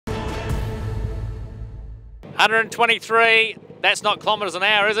123. That's not kilometres an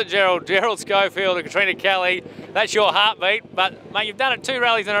hour, is it, Gerald? Gerald Schofield and Katrina Kelly. That's your heartbeat. But, mate, you've done it 2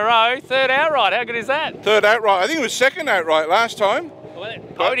 rallies in a row. 3rd outright. How good is that? 3rd outright. I think it was 2nd outright last time. Well,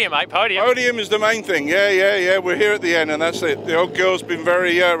 podium, mate, podium. Podium is the main thing. Yeah. We're here at the end, and that's it. The old girl's been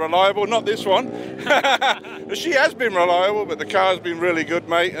very reliable. Not this one. She has been reliable, but the car's been really good,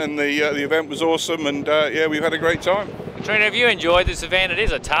 mate. And the event was awesome, and yeah, we've had a great time. Katrina, have you enjoyed this event? It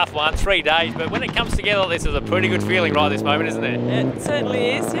is a tough one, 3 days, but when it comes together, this is a pretty good feeling right at this moment, isn't it? It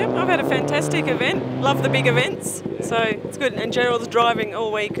certainly is, yep. I've had a fantastic event. Love the big events, so it's good. And Gerald's driving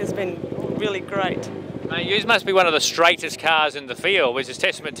all week has been really great. Mate, yours must be one of the straightest cars in the field, which is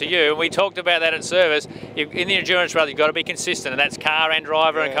testament to you. And we talked about that at service. In the endurance rally, you've got to be consistent, and that's car and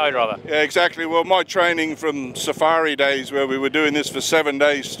driver and co-driver. Yeah, exactly. Well, my training from safari days, where we were doing this for 7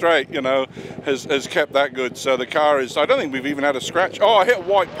 days straight, you know, has kept that good. So the car is, I don't think we've even had a scratch. Oh, I hit a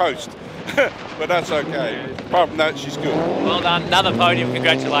white post, but that's okay. Apart from that, she's good. Well done. Another podium.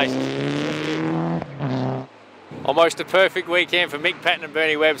 Congratulations. Almost a perfect weekend for Mick Patton and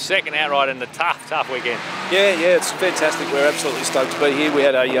Bernie Webb, 2nd outright in the tough weekend. Yeah, it's fantastic. We're absolutely stoked to be here. We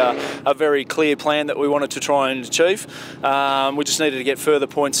had a very clear plan that we wanted to try and achieve. We just needed to get further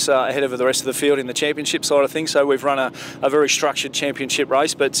points ahead of the rest of the field in the championship side of things. So we've run a very structured championship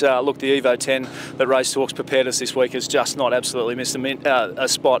race. But look, the Evo 10 that Race Talks prepared us this week has just not absolutely missed a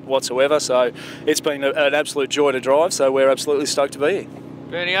spot whatsoever. So it's been an absolute joy to drive. So we're absolutely stoked to be here.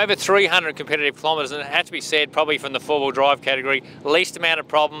 Bernie, over 300 competitive kilometres, and it had to be said, probably from the 4-wheel drive category, least amount of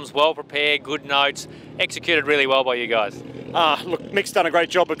problems, well prepared, good notes, executed really well by you guys. Look, Mick's done a great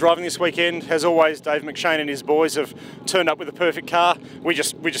job of driving this weekend. As always, Dave McShane and his boys have turned up with a perfect car. We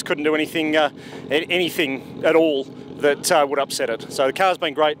just couldn't do anything at all that would upset it. So the car's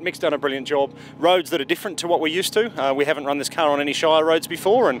been great. Mick's done a brilliant job. Roads that are different to what we're used to. We haven't run this car on any Shire roads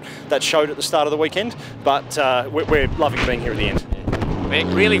before, and that showed at the start of the weekend. But we're loving being here at the end.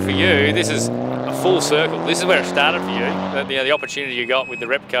 Mick, really for you, this is a full circle. This is where it started for you. The opportunity you got with the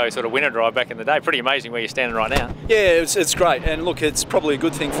Repco sort of winter drive back in the day. Pretty amazing where you're standing right now. Yeah, it's great. And look, it's probably a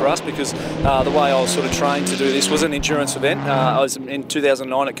good thing for us because the way I was sort of trained to do this was an endurance event. I was in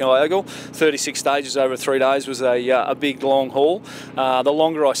 2009 at Kyogle. 36 stages over 3 days was a big, long haul. The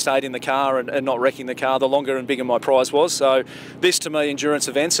longer I stayed in the car and not wrecking the car, the longer and bigger my prize was. So this, to me, endurance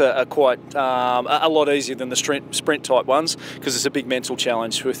events are quite a lot easier than the sprint type ones because it's a big mental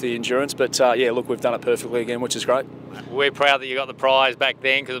challenge with the endurance. But yeah, look, we've done it perfectly again, which is great. We're proud that you got the prize back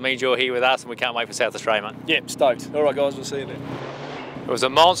then because it means you're here with us, and we can't wait for South Australia, mate. Yeah, stoked. All right, guys, we'll see you then. It was a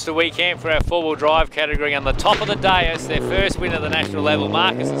monster weekend for our 4-wheel drive category, and the top of the dais, their first win at the national level.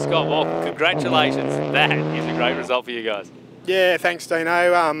 Marcus and Scott Walker, congratulations. That is a great result for you guys. Yeah, thanks,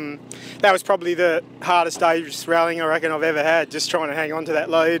 Dino. That was probably the hardest stage rallying I reckon I've ever had, just trying to hang on to that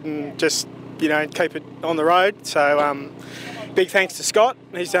load and just, you know, keep it on the road. So big thanks to Scott.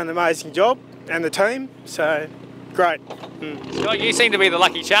 He's done an amazing job, and the team. So great. Scott, you seem to be the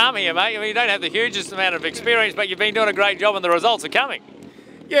lucky charm here, mate. I mean, you don't have the hugest amount of experience, but you've been doing a great job and the results are coming.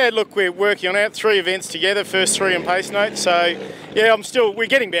 Yeah, look, we're working on it. 3 events together, first 3 in pace notes. So yeah, we're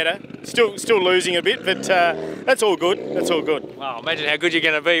getting better. Still losing a bit, but that's all good. That's all good. Well, imagine how good you're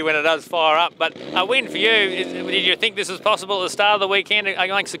going to be when it does fire up. But a win for you, did you think this was possible at the start of the weekend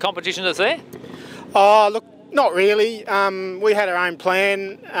amongst the competition that's there? Oh, look, not really. We had our own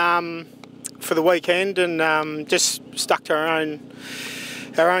plan for the weekend and just stuck to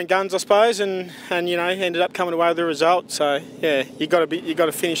our own guns, I suppose, and you know, ended up coming away with the result. So yeah, you got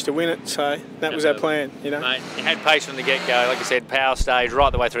to finish to win it. So that was our plan, you know. Mate, you had pace from the get-go, like you said, power stage right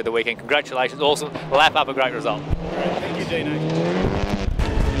the way through the weekend. Congratulations, awesome. Lap up a great result. Thank you, Dino.